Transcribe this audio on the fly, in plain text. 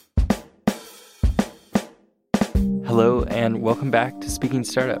Hello, and welcome back to Speaking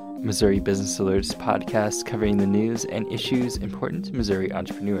Startup, Missouri Business Alert's podcast covering the news and issues important to Missouri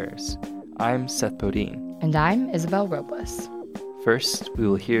entrepreneurs. I'm Seth Bodine. And I'm Isabel Robles. First, we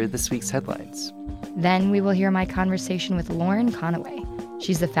will hear this week's headlines. Then we will hear my conversation with Lauren Conaway.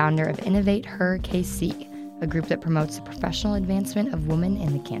 She's the founder of Innovate Her KC, a group that promotes the professional advancement of women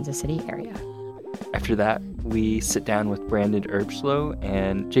in the Kansas City area. After that, we sit down with Brandon Erbschlow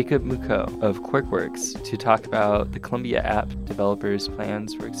and Jacob Muko of QuirkWorks to talk about the Columbia app developers'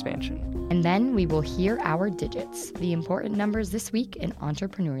 plans for expansion. And then we will hear our digits, the important numbers this week in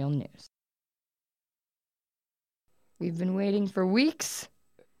entrepreneurial news. We've been waiting for weeks.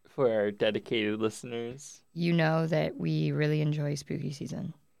 For our dedicated listeners. You know that we really enjoy spooky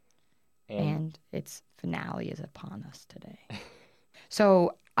season. And its finale is upon us today.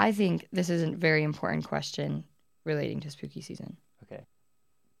 So I think this is a very important question relating to spooky season. Okay.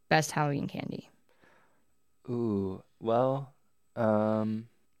 Best Halloween candy. Ooh, well,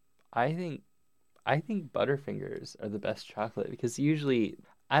 I think Butterfingers are the best chocolate because usually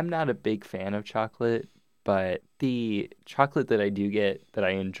I'm not a big fan of chocolate, but the chocolate that I do get that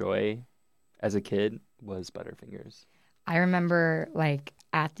I enjoy as a kid was Butterfingers. I remember,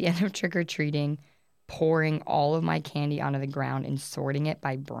 at the end of trick-or-treating, pouring all of my candy onto the ground and sorting it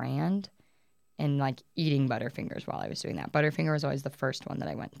by brand and, eating Butterfingers while I was doing that. Butterfinger was always the first one that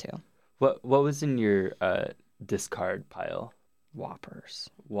I went to. What was in your discard pile? Whoppers.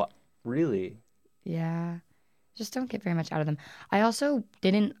 What? Really? Yeah. Just don't get very much out of them. I also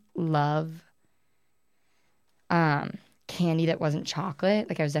didn't love candy that wasn't chocolate.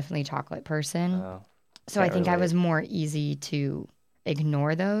 I was definitely a chocolate person. Oh, so I think I was more easy to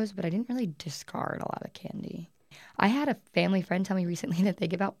ignore those, but I didn't really discard a lot of candy. I had a family friend tell me recently that they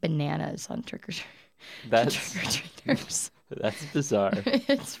give out bananas on trick-or-treaters. That's bizarre.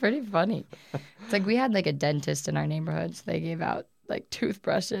 It's pretty funny. It's we had a dentist in our neighborhood, so they gave out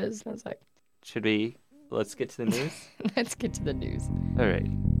toothbrushes. And I was like, let's get to the news? Let's get to the news. All right.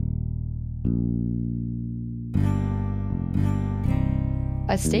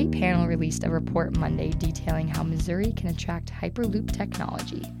 A state panel released a report Monday detailing how Missouri can attract Hyperloop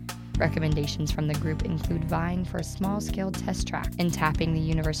technology. Recommendations from the group include vying for a small-scale test track and tapping the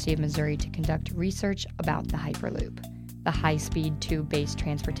University of Missouri to conduct research about the Hyperloop. The high-speed tube-based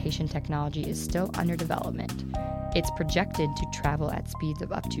transportation technology is still under development. It's projected to travel at speeds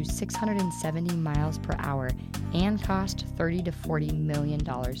of up to 670 miles per hour and cost $30 to $40 million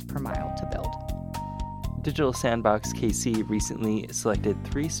per mile to build. Digital Sandbox KC recently selected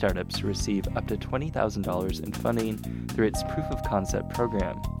 3 startups to receive up to $20,000 in funding through its Proof of Concept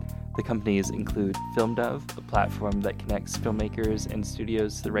program. The companies include FilmDove, a platform that connects filmmakers and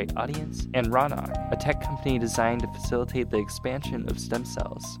studios to the right audience, and Ronoc, a tech company designed to facilitate the expansion of stem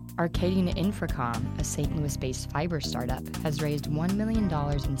cells. Arcadian Infracom, a St. Louis-based fiber startup, has raised $1 million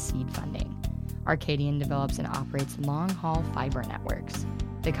in seed funding. Arcadian develops and operates long-haul fiber networks.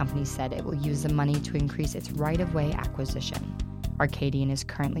 The company said it will use the money to increase its right-of-way acquisition. Arcadian is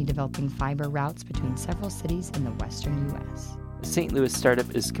currently developing fiber routes between several cities in the western U.S. A St. Louis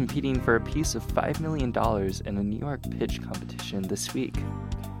startup is competing for a piece of $5 million in a New York pitch competition this week.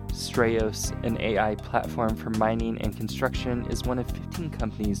 Straios, an AI platform for mining and construction, is one of 15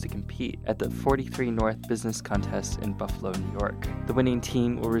 companies to compete at the 43 North Business Contest in Buffalo, New York. The winning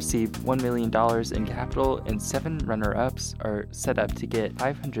team will receive $1 million in capital, and 7 runner-ups are set up to get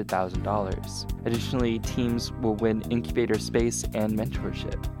 $500,000. Additionally, teams will win incubator space and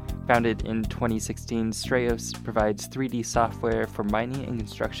mentorship. Founded in 2016, Straios provides 3D software for mining and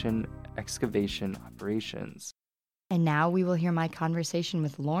construction excavation operations. And now we will hear my conversation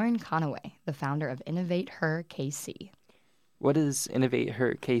with Lauren Conaway, the founder of Innovate Her KC. What does Innovate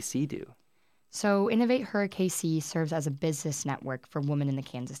Her KC do? So Innovate Her KC serves as a business network for women in the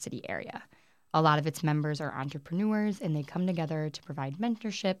Kansas City area. A lot of its members are entrepreneurs, and they come together to provide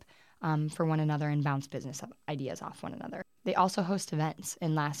mentorship for one another and bounce business ideas off one another. They also host events,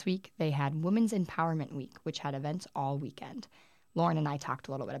 and last week they had Women's Empowerment Week, which had events all weekend. Lauren and I talked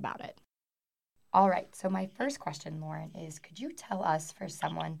a little bit about it. All right, so my first question, Lauren, is could you tell us, for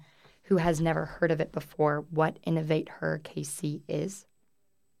someone who has never heard of it before, what Innovate Her KC is?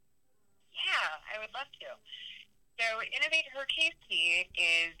 Yeah, I would love to. So Innovate Her KC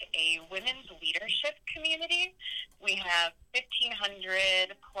is a women's leadership community. We have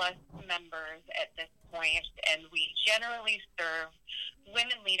 1,500 plus members at this point, and we generally serve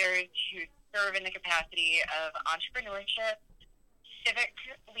women leaders who serve in the capacity of entrepreneurship, civic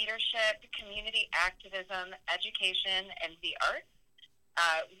leadership, community activism, education, and the arts.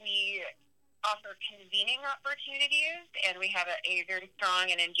 We offer convening opportunities, and we have a very strong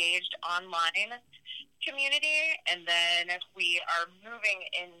and engaged online community, and then we are moving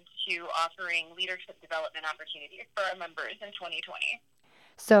into offering leadership development opportunities for our members in 2020.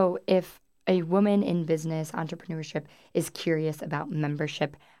 So, if a woman in business entrepreneurship is curious about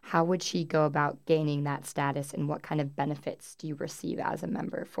membership, how would she go about gaining that status, and what kind of benefits do you receive as a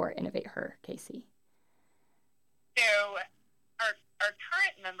member for Innovate Her, Casey? So our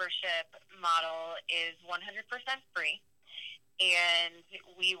current membership model is 100% free, and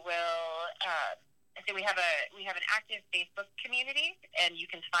we will. So we have an active Facebook community, and you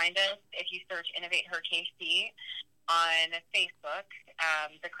can find us if you search Innovate Her KC on Facebook.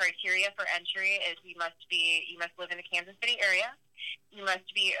 The criteria for entry is you must live in the Kansas City area. You must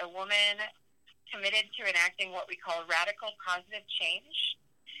be a woman committed to enacting what we call radical positive change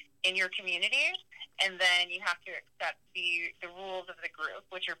in your community, and then you have to accept the rules of the group,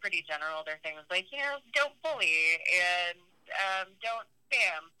 which are pretty general. They're things like, don't bully and don't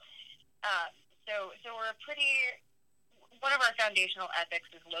spam. So we're one of our foundational ethics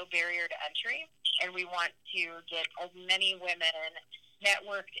is low barrier to entry, and we want to get as many women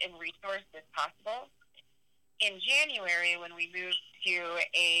networked and resourced as possible. In January, when we move to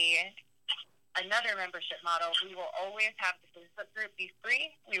another membership model, we will always have the Facebook group be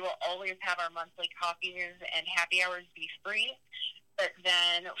free. We will always have our monthly coffees and happy hours be free. But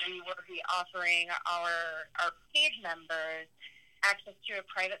then we will be offering our paid members access to a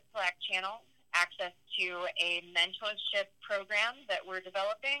private Slack channel, access to a mentorship program that we're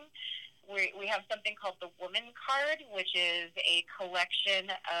developing. We have something called the Woman Card, which is a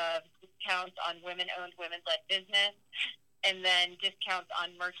collection of discounts on women-owned, women-led business, and then discounts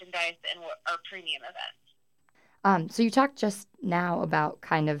on merchandise and our premium events. So you talked just now about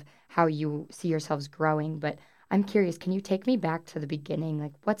kind of how you see yourselves growing, but I'm curious, can you take me back to the beginning?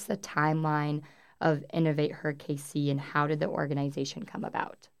 Like, what's the timeline of Innovate Her KC, and how did the organization come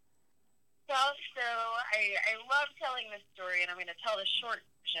about? Well, so I love telling this story, and I'm going to tell the short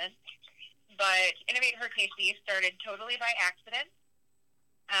version. But Innovate Her KC started totally by accident.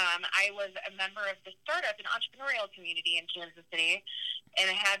 I was a member of the startup and entrepreneurial community in Kansas City,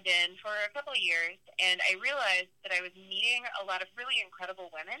 and I had been for a couple of years. And I realized that I was meeting a lot of really incredible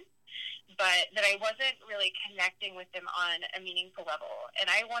women, but that I wasn't really connecting with them on a meaningful level.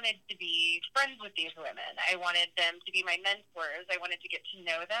 And I wanted to be friends with these women. I wanted them to be my mentors. I wanted to get to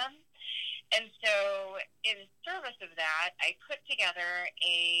know them. And so in service of that, I put together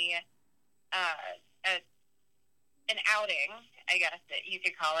an outing, I guess that you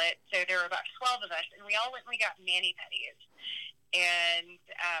could call it. So there were about 12 of us, and we all went and we got mani-pedis. And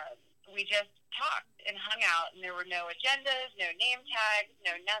we just talked and hung out, and there were no agendas, no name tags,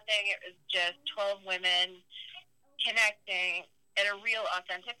 no nothing. It was just 12 women connecting at a real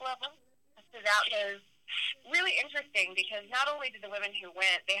authentic level. So that was really interesting, because not only did the women who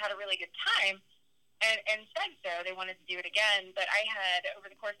went, they had a really good time and said so, they wanted to do it again, but I had, over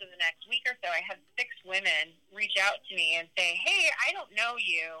the course of the next week or so, I had 6 women reach out to me and say, hey, I don't know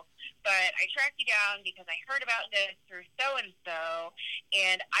you, but I tracked you down because I heard about this through so-and-so,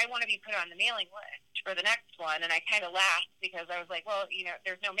 and I want to be put on the mailing list for the next one. And I kind of laughed, because I was like, well,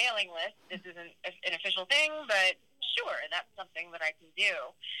 there's no mailing list. This isn't an official thing, but sure, that's something that I can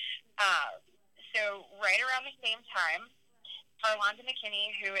do. So right around the same time, Harlonda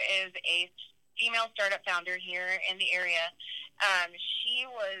McKinney, who is a female startup founder here in the area, she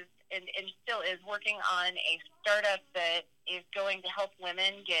was and still is working on a startup that is going to help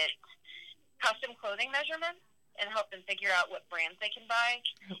women get custom clothing measurements and help them figure out what brands they can buy.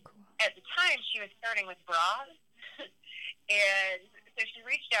 Oh, cool. At the time, she was starting with bras, and so she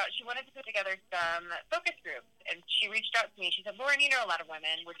reached out. She wanted to put together some focus groups, and she reached out to me. She said, Lauren, you know a lot of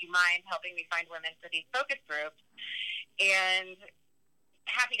women. Would you mind helping me find women for these focus groups? And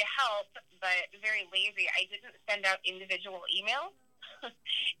happy to help, but very lazy. I didn't send out individual emails.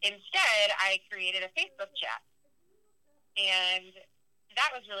 Instead, I created a Facebook chat. And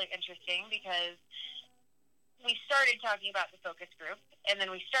that was really interesting, because we started talking about the focus group, and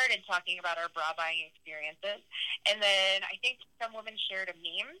then we started talking about our bra buying experiences. And then I think some women shared a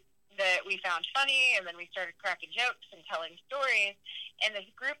meme that we found funny, and then we started cracking jokes and telling stories. And this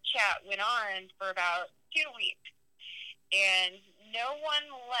group chat went on for about 2 weeks. And no one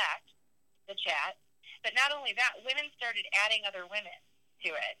left the chat, but not only that, women started adding other women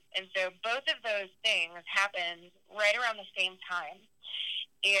to it. And so both of those things happened right around the same time.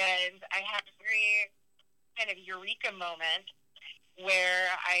 And I had a very kind of eureka moment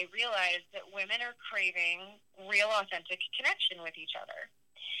where I realized that women are craving real, authentic connection with each other.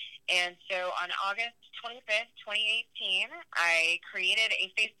 And so on August 25th, 2018, I created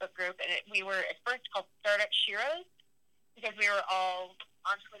a Facebook group, and we were at first called Startup Sheroes, because we were all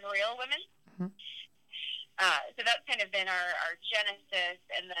entrepreneurial women. Mm-hmm. So that's kind of been our genesis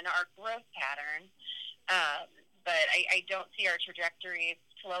and then our growth pattern. But I don't see our trajectory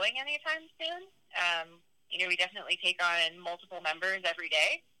slowing anytime soon. We definitely take on multiple members every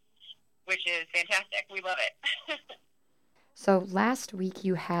day, which is fantastic. We love it. So last week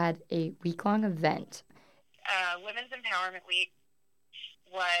you had a week-long event. Women's Empowerment Week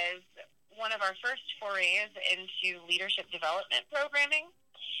was one of our first forays into leadership development programming.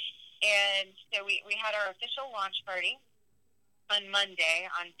 And so we had our official launch party on Monday.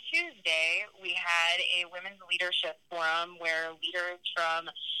 On Tuesday, we had a women's leadership forum where leaders from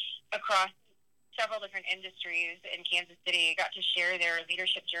across several different industries in Kansas City got to share their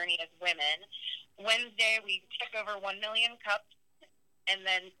leadership journey as women. Wednesday, we took over 1 million cups. And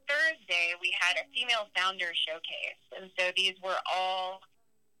then Thursday, we had a female founder showcase. And so these were all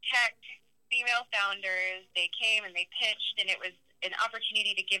tech female founders. They came and they pitched, and it was an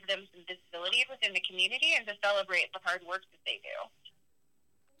opportunity to give them some visibility within the community and to celebrate the hard work that they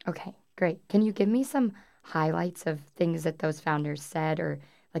do. Okay, great. Can you give me some highlights of things that those founders said, or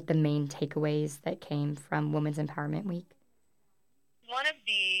like the main takeaways that came from Women's Empowerment Week? One of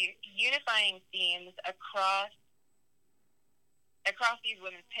the unifying themes across these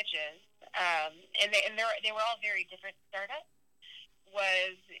women's pitches, and they were all very different startups,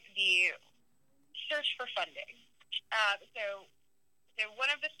 was the search for funding. So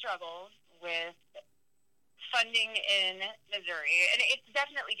one of the struggles with funding in Missouri, and it's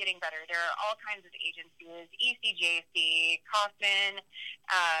definitely getting better. There are all kinds of agencies, ECJC, Kauffman,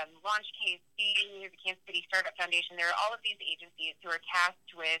 Launch KC, the Kansas City Startup Foundation. There are all of these agencies who are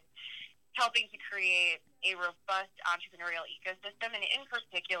tasked with helping to create a robust entrepreneurial ecosystem, and in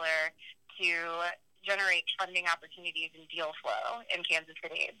particular to generate funding opportunities and deal flow in Kansas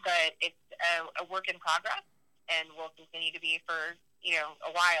City. But it's a work in progress and will continue to be for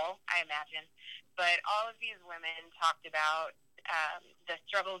a while, I imagine. But all of these women talked about the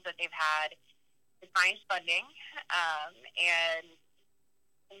struggles that they've had to find funding, and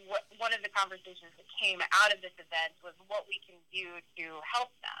one of the conversations that came out of this event was what we can do to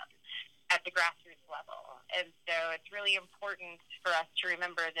help them at the grassroots level. And so it's really important for us to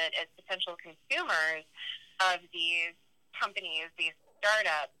remember that as potential consumers of these companies, these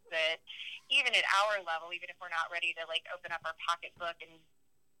startups, that even at our level, even if we're not ready to open up our pocketbook and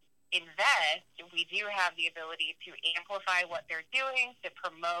invest, we do have the ability to amplify what they're doing, to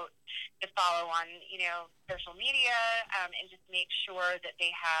promote, to follow on, social media, and just make sure that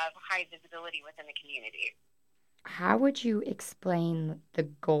they have high visibility within the community. How would you explain the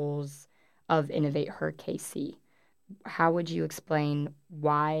goals of Innovate Her KC? How would you explain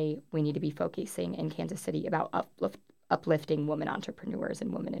why we need to be focusing in Kansas City about uplifting women entrepreneurs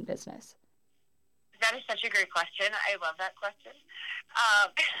and women in business? That is such a great question. I love that question.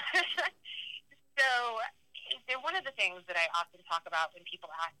 So one of the things that I often talk about when people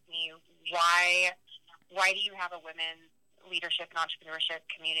ask me why do you have a women's leadership and entrepreneurship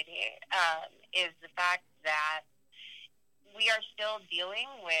community, is the fact that we are still dealing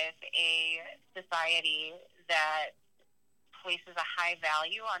with a society that places a high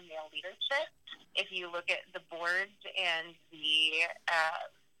value on male leadership. If you look at the boards and the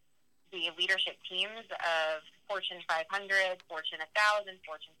leadership teams of Fortune 500, Fortune 1000,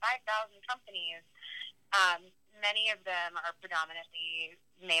 Fortune 5000 companies, many of them are predominantly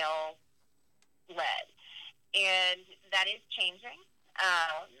male-led. And that is changing.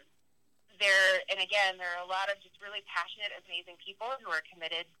 There are a lot of just really passionate, amazing people who are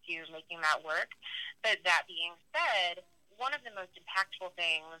committed to making that work. But that being said, one of the most impactful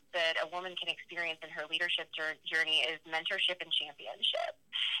things that a woman can experience in her leadership journey is mentorship and championship.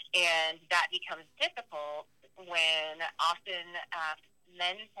 And that becomes difficult when often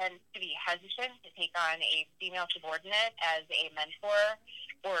men tend to be hesitant to take on a female subordinate as a mentor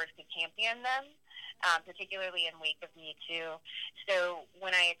or to champion them, particularly in wake of Me Too. So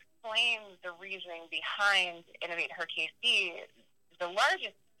when I explain the reasoning behind Innovate Her KC, the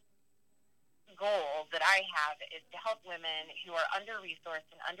largest goal that I have is to help women who are under-resourced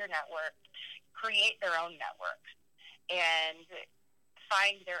and under-networked create their own networks and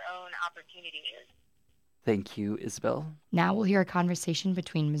find their own opportunities. Thank you, Isabel. Now we'll hear a conversation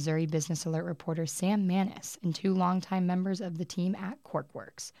between Missouri Business Alert reporter Sam Manis and two longtime members of the team at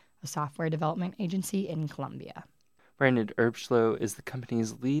QuarkWorks, a software development agency in Columbia. Brandon Erbschlow is the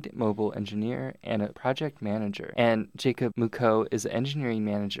company's lead mobile engineer and a project manager, and Jacob Muko is an engineering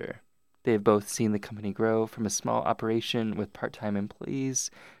manager. They have both seen the company grow from a small operation with part-time employees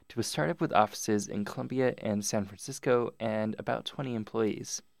to a startup with offices in Columbia and San Francisco and about 20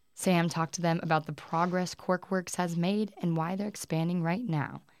 employees. Sam talked to them about the progress QuarkWorks has made and why they're expanding right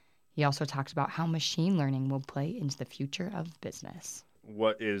now. He also talked about how machine learning will play into the future of business.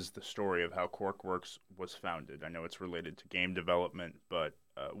 What is the story of how QuarkWorks was founded? I know it's related to game development, but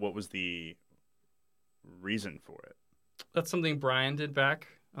what was the reason for it? That's something Brian did back.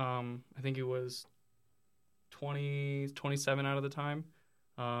 I think he was 27 out of the time.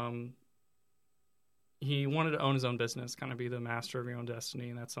 He wanted to own his own business, kind of be the master of your own destiny,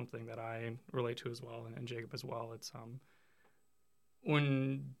 and that's something that I relate to as well, and Jacob as well. It's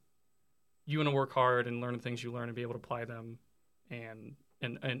when you want to work hard and learn the things you learn and be able to apply them and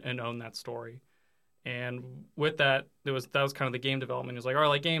own that story. And with that, that was kind of the game development. He was like, all right, I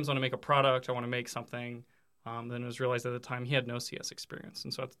like games, I want to make a product, I want to make something. Then it was realized at the time he had no CS experience.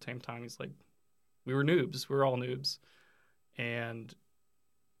 And so at the same time, he's like, we were noobs. We were all noobs. And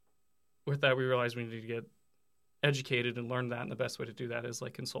with that, we realized we needed to get educated and learn that. And the best way to do that is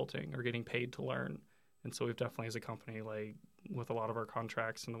like consulting or getting paid to learn. And so we've definitely, as a company, like with a lot of our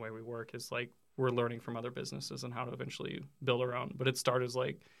contracts and the way we work, is like we're learning from other businesses and how to eventually build our own. But it started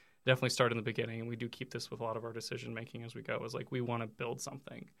definitely started in the beginning. And we do keep this with a lot of our decision making as we go, is like we want to build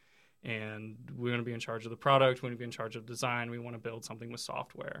something. And we want to be in charge of the product. We want to be in charge of design. We want to build something with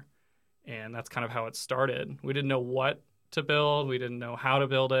software. And that's kind of how it started. We didn't know what to build. We didn't know how to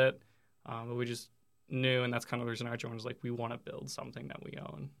build it. But we just knew, and that's kind of the reason I joined, was like we want to build something that we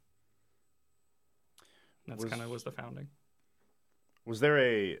own. And that's kind of was the founding. Was there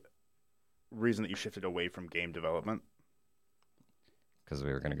a reason that you shifted away from game development? Because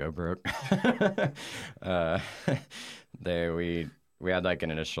we were going to go broke. We had like an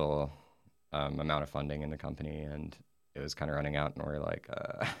initial amount of funding in the company, and it was kind of running out, and we're like,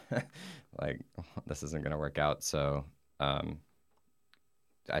 like this isn't going to work out. So I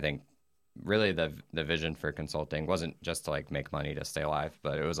think really the vision for consulting wasn't just to like make money to stay alive,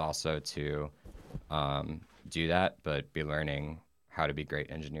 but it was also to do that, but be learning how to be great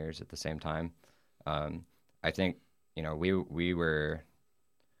engineers at the same time. I think, we were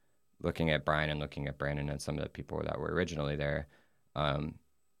looking at Brian and looking at Brandon and some of the people that were originally there.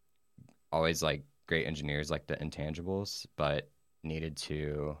 Always like great engineers, like the intangibles, but needed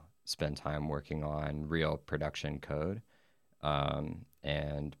to spend time working on real production code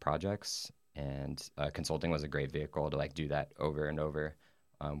and projects. And consulting was a great vehicle to like do that over and over.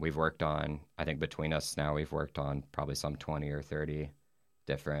 We've worked on, I think between us now, we've worked on probably some 20 or 30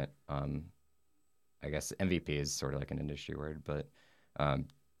 different, I guess MVP is sort of like an industry word, but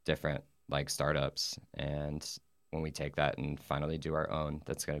different like startups. And when we take that and finally do our own,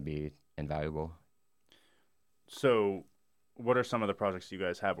 that's going to be invaluable. So what are some of the projects you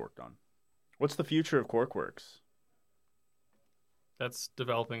guys have worked on? What's the future of QuarkWorks? That's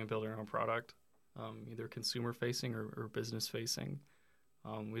developing and building our own product, either consumer facing or business facing.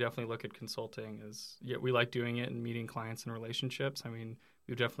 We definitely look at consulting as, we like doing it and meeting clients and relationships. I mean,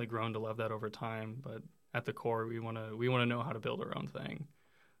 we've definitely grown to love that over time, but at the core, we want to know how to build our own thing.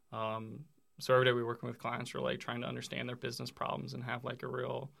 So every day we're working with clients, we're like trying to understand their business problems and have like a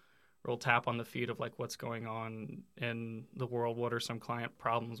real tap on the feet of like what's going on in the world. What are some client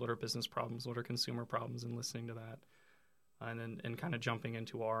problems? What are business problems? What are consumer problems? And listening to that, and kind of jumping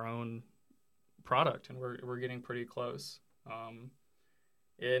into our own product. And we're getting pretty close.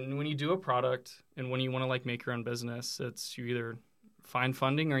 And when you do a product and when you want to like make your own business, it's you either find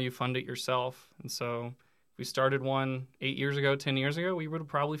funding or you fund it yourself. And so if we started one 8 years ago, 10 years ago, we would have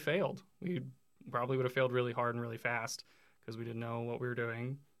probably failed. We probably would have failed really hard and really fast because we didn't know what we were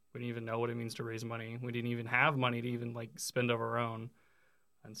doing. We didn't even know what it means to raise money. We didn't even have money to even like spend of our own.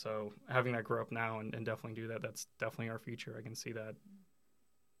 And so having that grow up now and definitely do that, that's definitely our future. I can see that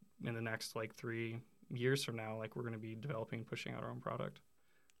in the next like 3 years from now, like we're going to be developing and pushing out our own product.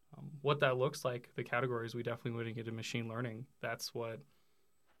 What that looks like, the categories, we definitely want to get into machine learning. That's what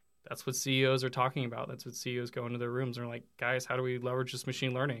CEOs are talking about. That's what CEOs go into their rooms and are like, guys, how do we leverage this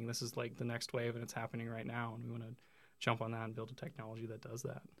machine learning? This is like the next wave and it's happening right now. And we want to jump on that and build a technology that does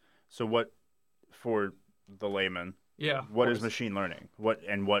that. So what, for the layman, what is machine learning? What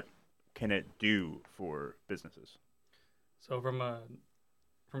can it do for businesses? So from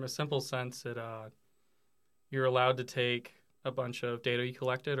a simple sense, you're allowed to take a bunch of data you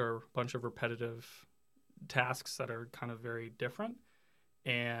collected or a bunch of repetitive tasks that are kind of very different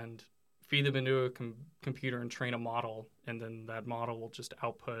and feed them into a computer and train a model, and then that model will just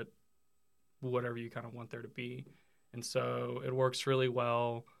output whatever you kind of want there to be. And so it works really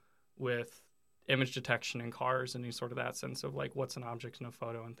well with image detection in cars and any sort of that sense of like what's an object in a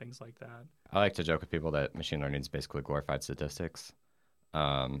photo and things like that. I like to joke with people that machine learning is basically glorified statistics.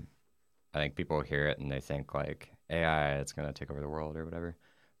 I think people hear it and they think like AI, it's going to take over the world or whatever.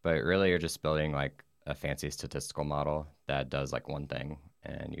 But really you're just building like a fancy statistical model that does like one thing.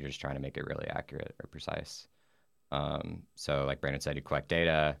 and you're just trying to make it really accurate or precise. So like Brandon said, you collect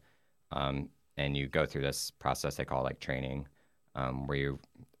data, and you go through this process they call like training, where you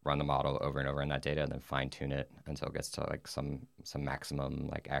run the model over and over in that data and then fine tune it until it gets to like some maximum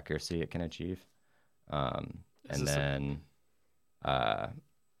like accuracy it can achieve. And then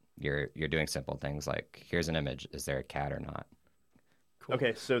you're doing simple things like, here's an image, is there a cat or not? Cool.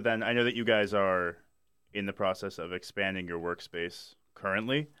 Okay, so then I know that you guys are in the process of expanding your workspace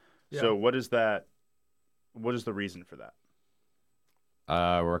currently. Yeah. So what is the reason for that?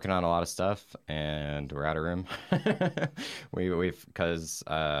 We're working on a lot of stuff, and we're out of room. Because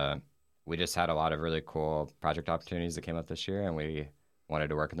we just had a lot of really cool project opportunities that came up this year, and we wanted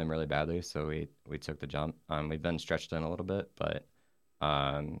to work on them really badly, so we took the jump. We've been stretched in a little bit, but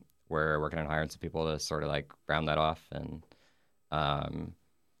we're working on hiring some people to sort of like round that off, and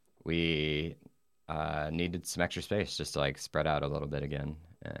we needed some extra space just to like spread out a little bit again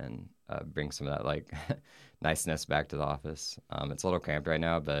and bring some of that like niceness back to the office. It's a little cramped right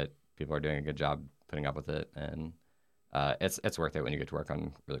now, but people are doing a good job putting up with it, and it's worth it when you get to work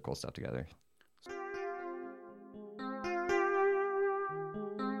on really cool stuff together.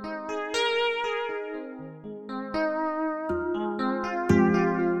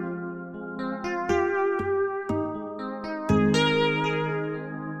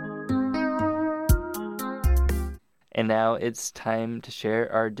 And now it's time to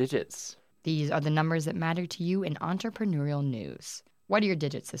share our digits. These are the numbers that matter to you in entrepreneurial news. What are your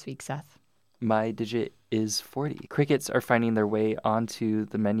digits this week, Seth? My digit is 40. Crickets are finding their way onto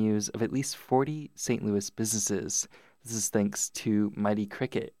the menus of at least 40 St. Louis businesses. This is thanks to Mighty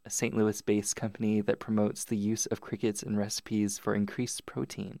Cricket, a St. Louis-based company that promotes the use of crickets in recipes for increased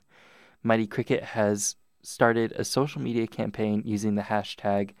protein. Mighty Cricket has started a social media campaign using the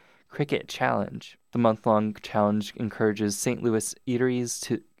hashtag Cricket Challenge. The month-long challenge encourages St. Louis eateries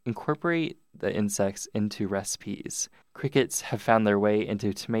to incorporate the insects into recipes. Crickets have found their way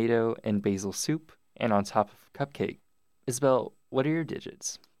into tomato and basil soup and on top of cupcake. Isabel, what are your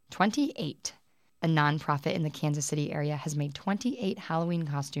digits? 28. A nonprofit in the Kansas City area has made 28 Halloween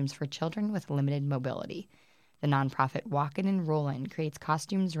costumes for children with limited mobility. The nonprofit Walkin' and Rollin' creates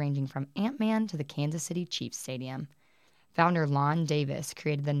costumes ranging from Ant-Man to the Kansas City Chiefs Stadium. Founder Lon Davis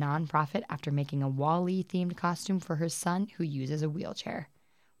created the nonprofit after making a Wall-E-themed costume for her son who uses a wheelchair.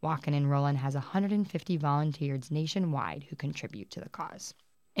 Walkin' and Rollin' has 150 volunteers nationwide who contribute to the cause.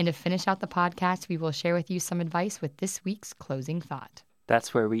 And to finish out the podcast, we will share with you some advice with this week's closing thought.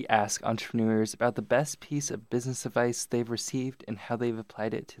 That's where we ask entrepreneurs about the best piece of business advice they've received and how they've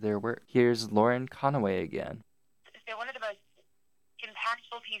applied it to their work. Here's Lauren Conaway again. So one of the most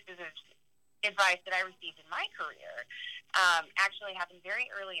impactful pieces of advice that I received in my career actually happened very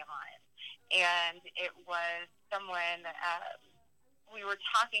early on. And it was someone, we were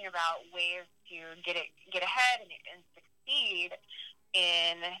talking about ways to get ahead and succeed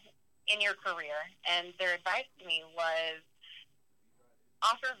in your career. And their advice to me was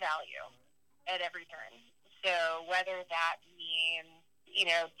offer value at every turn. So whether that means,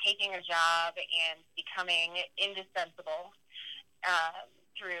 taking a job and becoming indispensable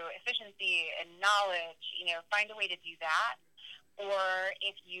through efficiency and knowledge, find a way to do that. Or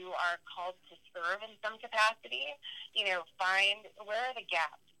if you are called to serve in some capacity, find where are the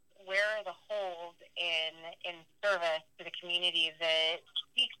gaps, where are the holes in service to the community that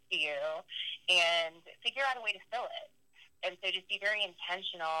speaks to you, and figure out a way to fill it. And so just be very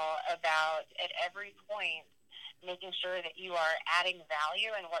intentional about, at every point, making sure that you are adding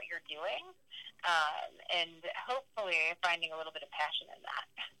value in what you're doing, and hopefully finding a little bit of passion in that.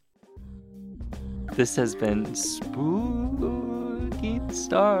 This has been Spooky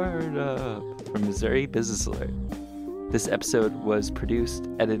Startup from Missouri Business Alert. This episode was produced,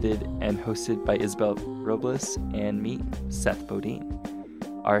 edited, and hosted by Isabel Robles and me, Seth Bodine.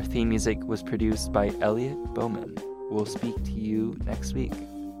 Our theme music was produced by Elliot Bowman. We'll speak to you next week.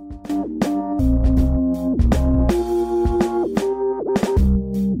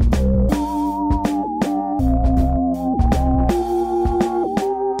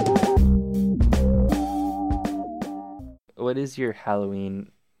 What is your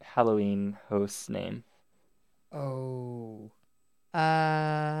Halloween host's name?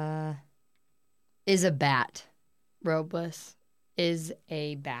 Is a bat Robles. Is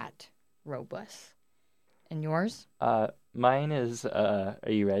a bat Robles. And yours? Mine is, are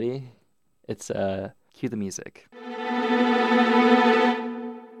you ready? It's, cue the music.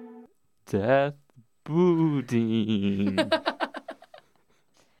 Death Boudin.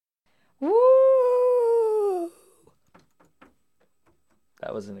 Woo!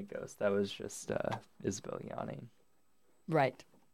 That wasn't a ghost. That was just, Isabel yawning. Right.